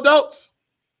 We're all adults.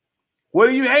 What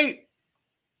do you hate?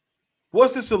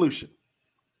 What's the solution?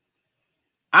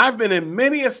 I've been in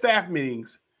many staff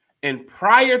meetings, and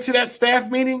prior to that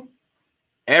staff meeting,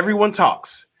 everyone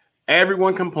talks,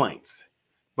 everyone complains,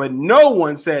 but no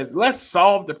one says, let's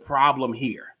solve the problem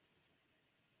here.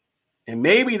 And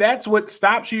maybe that's what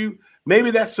stops you.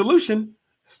 Maybe that solution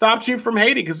stops you from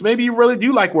hating, because maybe you really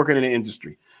do like working in the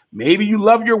industry. Maybe you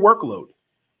love your workload.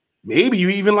 Maybe you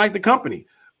even like the company,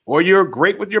 or you're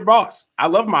great with your boss. I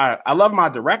love my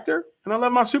director and I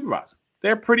love my supervisor.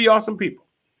 They're pretty awesome people.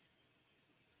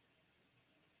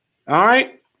 All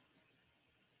right.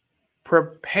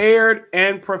 Prepared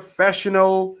and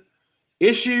professional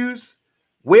issues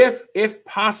with, if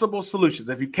possible, solutions.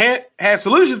 If you can't have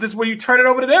solutions, this is where you turn it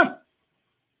over to them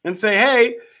and say,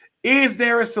 hey, is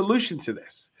there a solution to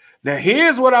this? Now,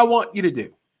 here's what I want you to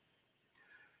do.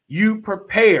 You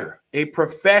prepare a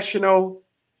professional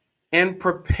and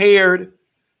prepared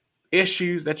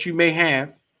issues that you may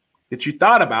have, that you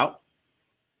thought about,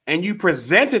 and you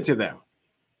present it to them.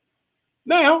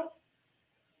 Now,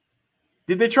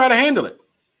 did they try to handle it?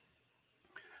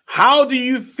 How do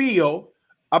you feel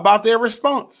about their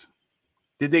response?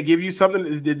 Did they give you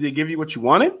something? Did they give you what you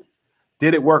wanted?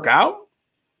 Did it work out?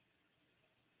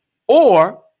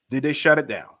 Or did they shut it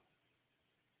down?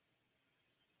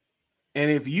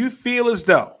 And if you feel as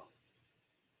though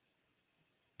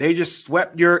they just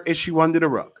swept your issue under the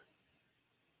rug,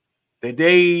 that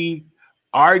they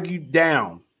argued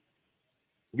down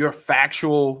your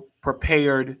factual,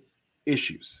 prepared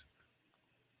issues,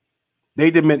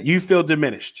 you feel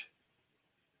diminished,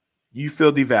 you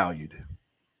feel devalued.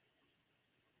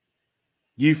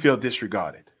 You feel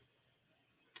disregarded.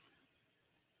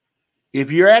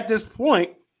 If you're at this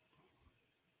point,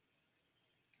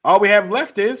 all we have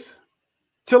left is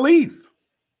to leave.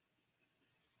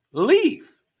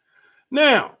 Leave.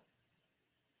 Now,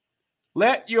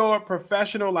 let your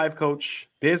professional life coach,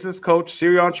 business coach,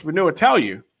 serial entrepreneur tell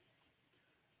you,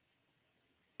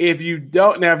 if you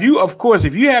don't, now, if you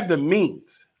have the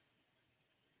means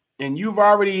and you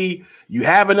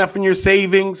have enough in your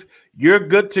savings, you're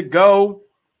good to go,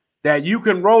 that you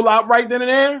can roll out right then and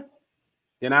there,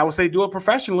 then I would say do it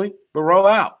professionally, but roll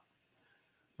out.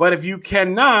 But if you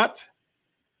cannot,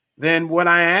 then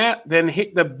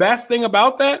the best thing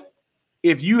about that,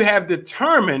 if you have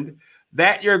determined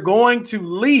that you're going to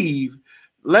leave,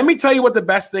 let me tell you what the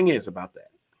best thing is about that.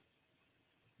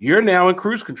 You're now in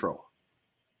cruise control.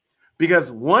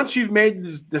 Because once you've made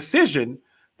this decision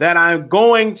that I'm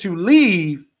going to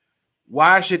leave,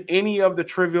 why should any of the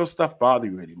trivial stuff bother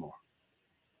you anymore?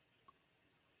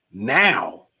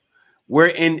 Now we're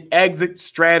in exit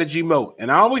strategy mode.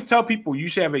 And I always tell people you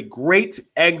should have a great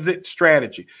exit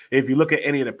strategy. If you look at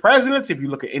any of the presidents, if you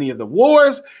look at any of the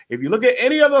wars, if you look at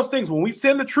any of those things, when we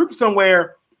send the troops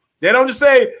somewhere, they don't just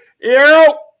say,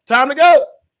 time to go.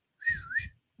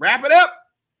 Wrap it up.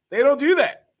 They don't do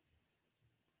that.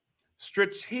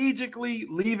 Strategically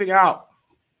leaving out.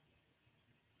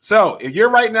 So if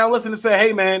you're right now listening to say,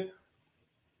 hey, man,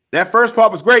 that first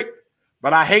part was great,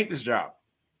 but I hate this job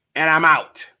and I'm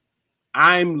out.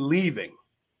 I'm leaving.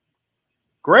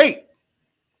 Great.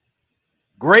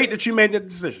 Great that you made that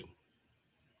decision.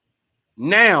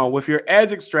 Now, with your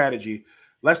exit strategy,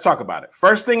 let's talk about it.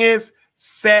 First thing is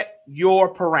set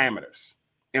your parameters.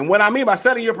 And what I mean by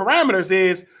setting your parameters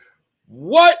is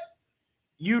what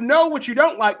you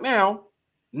don't like now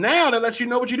that lets you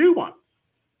know what you do want.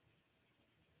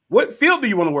 What field do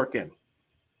you want to work in?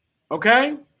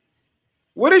 Okay.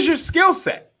 What is your skill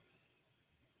set?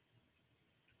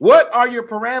 What are your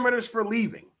parameters for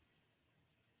leaving?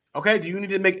 Okay. Do you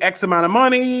need to make X amount of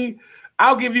money?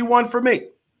 I'll give you one for me.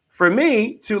 For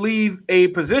me to leave a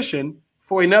position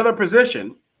for another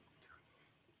position,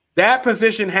 that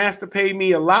position has to pay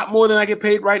me a lot more than I get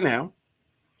paid right now.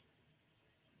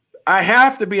 I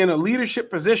have to be in a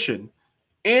leadership position,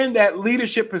 and that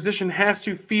leadership position has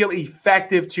to feel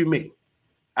effective to me.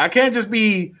 I can't just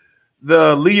be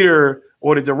the leader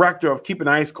or the director of keeping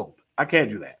ice cold. I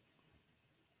can't do that.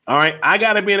 All right. I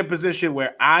got to be in a position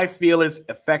where I feel it's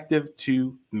effective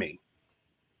to me.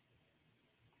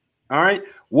 All right.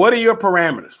 What are your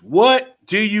parameters? What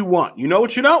do you want? You know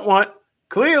what you don't want.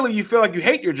 Clearly, you feel like you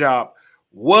hate your job.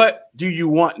 What do you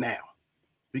want now?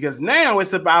 Because now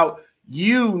it's about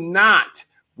you not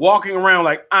walking around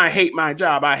like, I hate my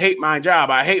job. I hate my job.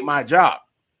 I hate my job.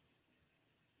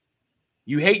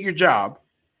 You hate your job.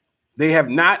 They have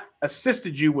not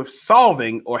assisted you with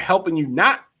solving or helping you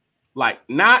not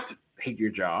hate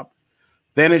your job.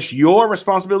 Then it's your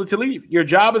responsibility to leave. Your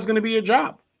job is going to be your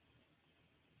job.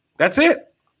 That's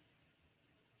it.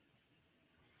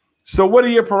 So what are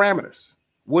your parameters?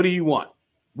 What do you want?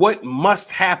 What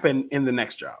must happen in the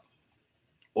next job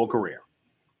or career?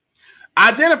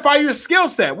 Identify your skill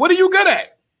set. What are you good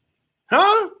at?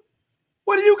 Huh?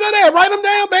 What are you good at? Write them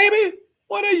down, baby.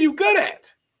 What are you good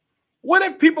at? What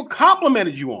have people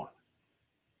complimented you on?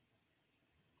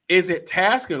 Is it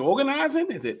task and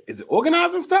organizing? Is it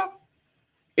organizing stuff?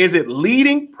 Is it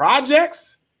leading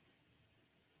projects?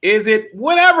 Is it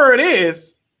whatever it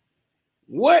is?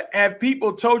 What have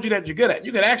people told you that you're good at?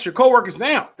 You can ask your coworkers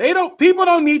now. People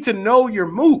don't need to know your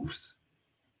moves.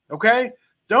 Okay?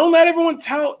 Don't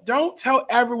tell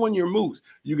everyone your moves.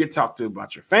 You get talked to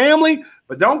about your family,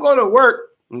 but don't go to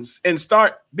work and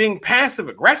start being passive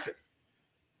aggressive.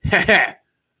 They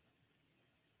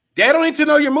don't need to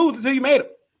know your moves until you made them.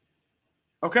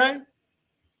 Okay?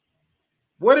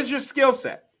 What is your skill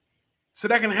set? So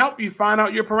that can help you find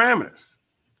out your parameters.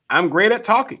 I'm great at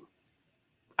talking.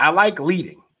 I like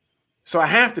leading. So I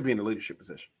have to be in a leadership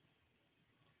position.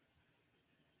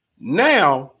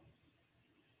 Now,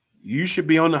 you should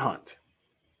be on the hunt.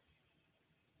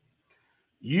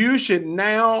 You should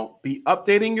now be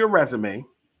updating your resume,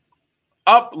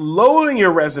 uploading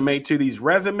your resume to these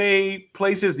resume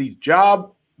places, these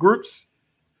job groups.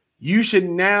 You should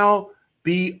now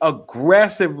be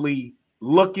aggressively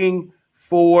looking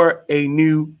for a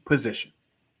new position.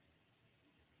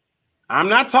 I'm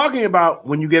not talking about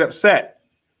when you get upset.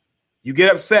 You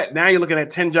get upset, now you're looking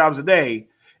at 10 jobs a day,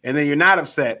 and then you're not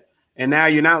upset. And now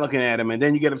you're not looking at them. And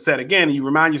then you get upset again. And you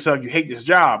remind yourself you hate this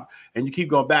job. And you keep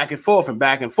going back and forth and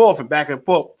back and forth and back and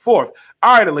forth.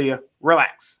 All right, Aaliyah,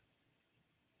 relax.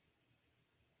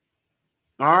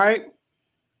 All right.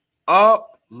 Upload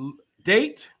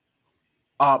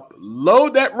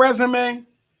that resume.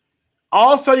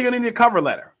 Also, you're going to need a cover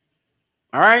letter.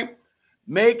 All right.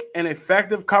 Make an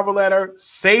effective cover letter.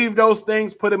 Save those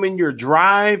things. Put them in your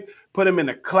drive. Put them in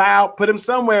the cloud. Put them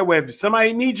somewhere where if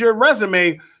somebody needs your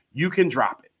resume, you can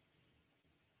drop it.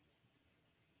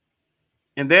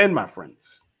 And then, my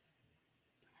friends,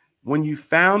 when you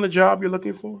found the job you're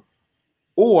looking for,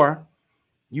 or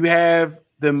you have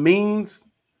the means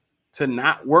to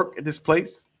not work at this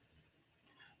place,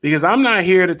 because I'm not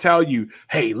here to tell you,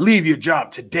 hey, leave your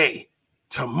job today,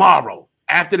 tomorrow.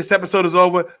 After this episode is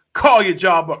over, call your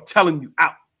job up telling you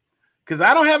out. Because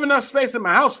I don't have enough space in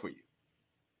my house for you.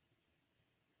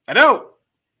 I don't.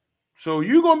 So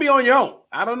you're going to be on your own.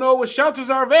 I don't know what shelters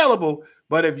are available,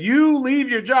 but if you leave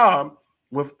your job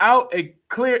without a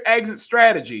clear exit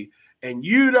strategy and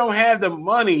you don't have the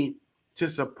money to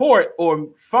support or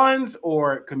funds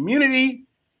or community,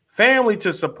 family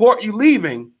to support you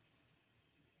leaving,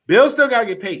 bills still got to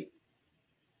get paid.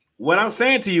 What I'm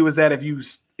saying to you is that if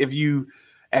you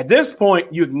at this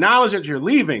point you acknowledge that you're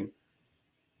leaving,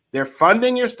 they're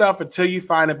funding your stuff until you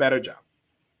find a better job.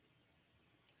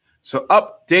 So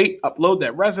upload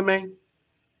that resume.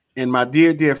 And my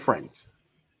dear friends,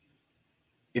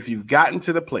 if you've gotten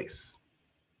to the place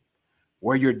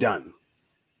where you're done,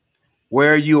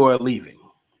 where you are leaving,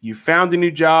 you found a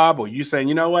new job, or you saying,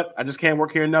 you know what, I just can't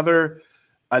work here another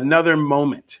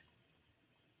moment.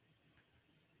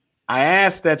 I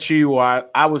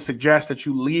would suggest that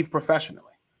you leave professionally.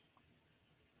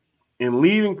 In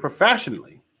leaving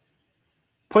professionally,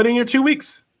 put in your 2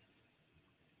 weeks.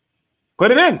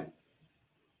 Put it in.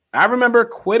 I remember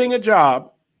quitting a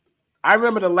job. I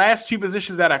remember the last 2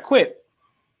 positions that I quit.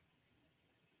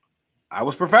 I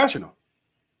was professional.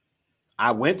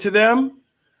 I went to them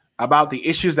about the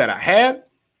issues that I had.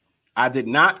 I did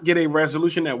not get a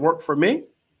resolution that worked for me.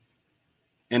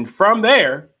 And from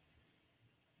there,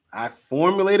 I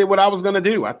formulated what I was going to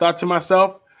do. I thought to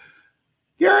myself,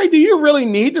 Garry, do you really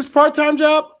need this part-time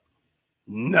job?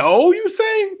 No, you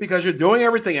say, because you're doing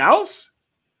everything else?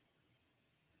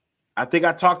 I think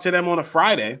I talked to them on a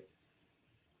Friday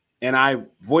and I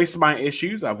voiced my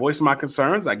issues. I voiced my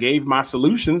concerns. I gave my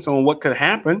solutions on what could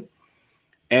happen.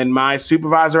 And my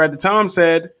supervisor at the time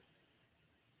said,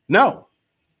 no.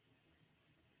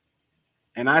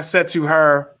 And I said to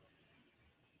her,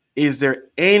 is there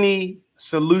any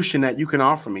solution that you can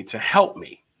offer me to help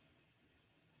me?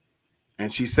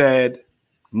 And she said,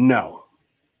 no.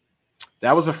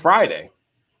 That was a Friday.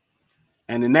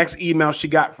 And the next email she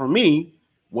got from me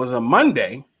was a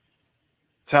Monday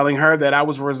telling her that I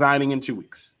was resigning in 2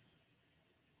 weeks.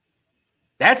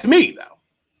 That's me, though.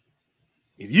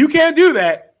 If you can't do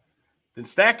that, then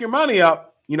stack your money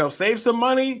up, save some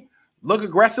money, look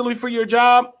aggressively for your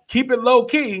job, keep it low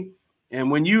key.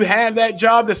 And when you have that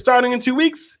job that's starting in 2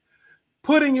 weeks,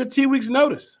 put in your 2 weeks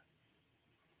notice.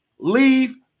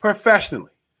 Leave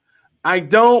professionally.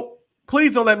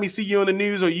 Please don't let me see you on the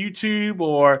news or YouTube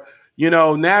or,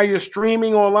 now you're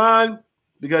streaming online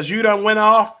because you done went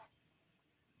off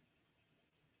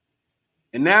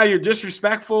and now you're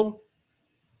disrespectful.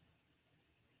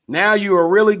 Now you are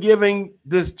really giving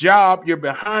this job you're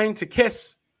behind to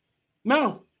kiss.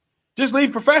 No, just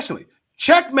leave professionally.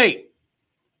 Checkmate.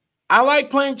 I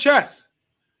like playing chess.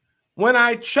 When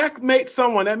I checkmate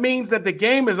someone, that means that the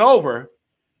game is over.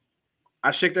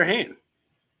 I shake their hand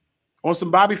on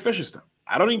some Bobby Fischer stuff.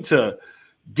 I don't need to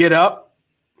get up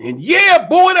and yeah,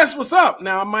 boy, that's what's up.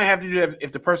 Now I might have to do that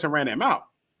if the person ran their mouth.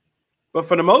 But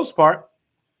for the most part,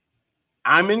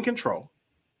 I'm in control.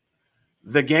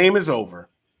 The game is over.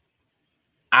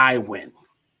 I win.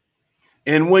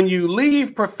 And when you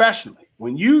leave professionally,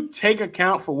 when you take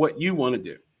account for what you want to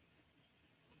do,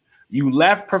 you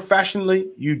left professionally,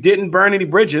 you didn't burn any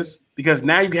bridges because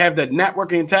now you have that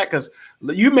networking intact because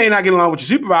you may not get along with your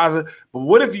supervisor, but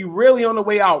what if you really on the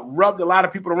way out rubbed a lot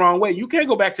of people the wrong way? You can't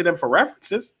go back to them for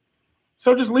references.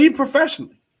 So just leave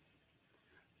professionally.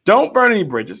 Don't burn any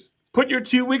bridges. Put your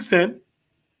 2 weeks in. And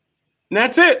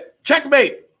that's it.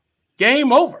 Checkmate.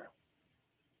 Game over.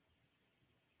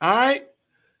 All right.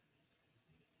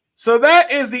 So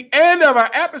that is the end of our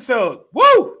episode.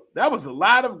 Woo! That was a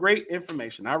lot of great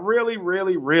information. I really,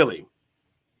 really, really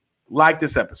like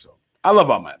this episode. I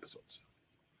love all my episodes.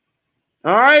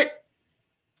 All right.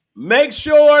 Make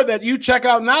sure that you check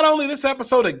out not only this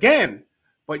episode again,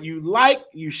 but you like,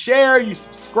 you share, you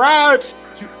subscribe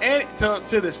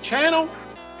to this channel.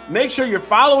 Make sure you're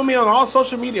following me on all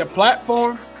social media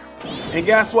platforms. And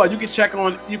guess what? You can check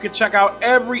out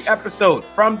every episode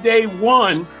from day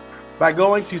one by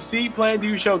going to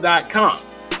cplandushow.com.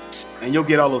 And you'll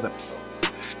get all those episodes.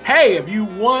 Hey, if you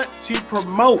want to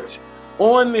promote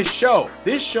on this show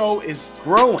is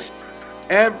growing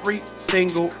every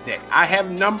single day. I have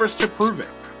numbers to prove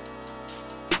it.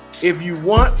 If you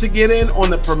want to get in on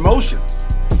the promotions,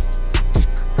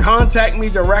 contact me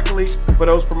directly for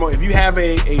those promotions. If you have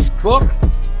a book,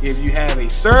 if you have a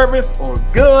service or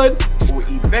good or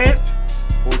event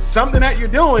or something that you're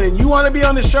doing and you want to be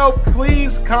on the show,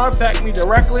 please contact me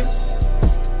directly.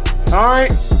 All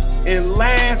right. And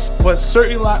last but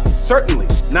certainly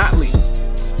not least,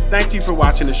 thank you for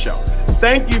watching the show.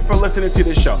 Thank you for listening to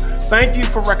the show. Thank you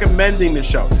for recommending the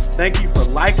show. Thank you for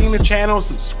liking the channel,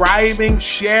 subscribing,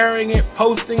 sharing it,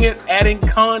 posting it, adding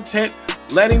content,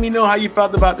 letting me know how you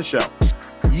felt about the show.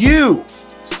 You,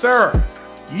 sir,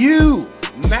 you,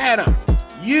 madam,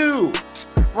 you,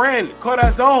 friend,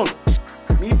 corazon,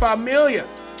 mi familia,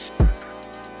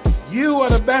 you are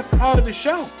the best part of the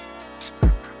show.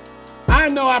 I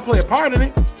know I play a part in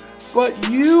it, but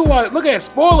you are, look at it,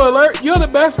 spoiler alert, you're the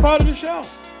best part of the show.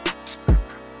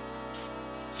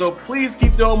 So please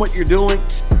keep doing what you're doing.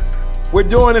 We're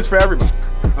doing this for everybody,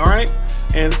 all right?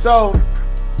 And so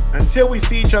until we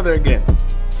see each other again,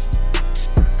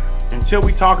 until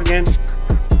we talk again,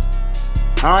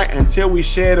 all right, until we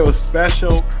share those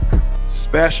special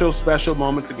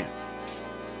moments again,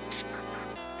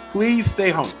 please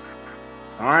stay home,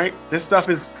 all right? This stuff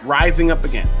is rising up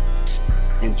again.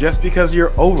 And just because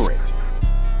you're over it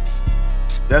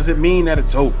doesn't mean that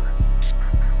it's over.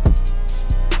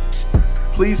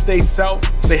 Please stay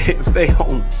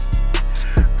home.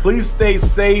 Please stay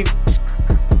safe.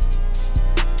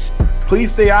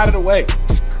 Please stay out of the way.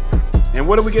 And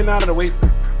what are we getting out of the way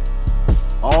for?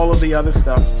 All of the other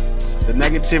stuff, the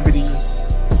negativity,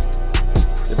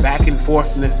 the back and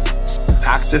forthness,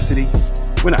 toxicity.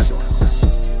 We're not doing it.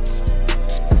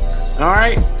 All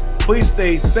right? Please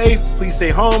stay safe. Please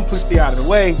stay home. Please stay out of the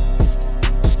way.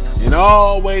 And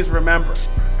always remember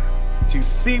to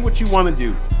see what you want to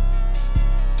do.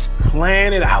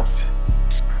 Plan it out.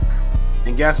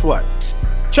 And guess what?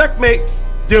 Checkmate.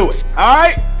 Do it. All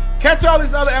right? Catch all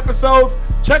these other episodes.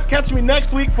 Catch me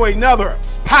next week for another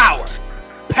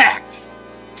power-packed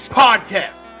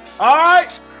podcast. All right?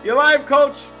 Your life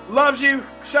coach loves you.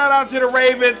 Shout out to the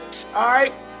Ravens. All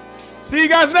right? See you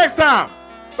guys next time.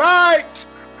 Bye.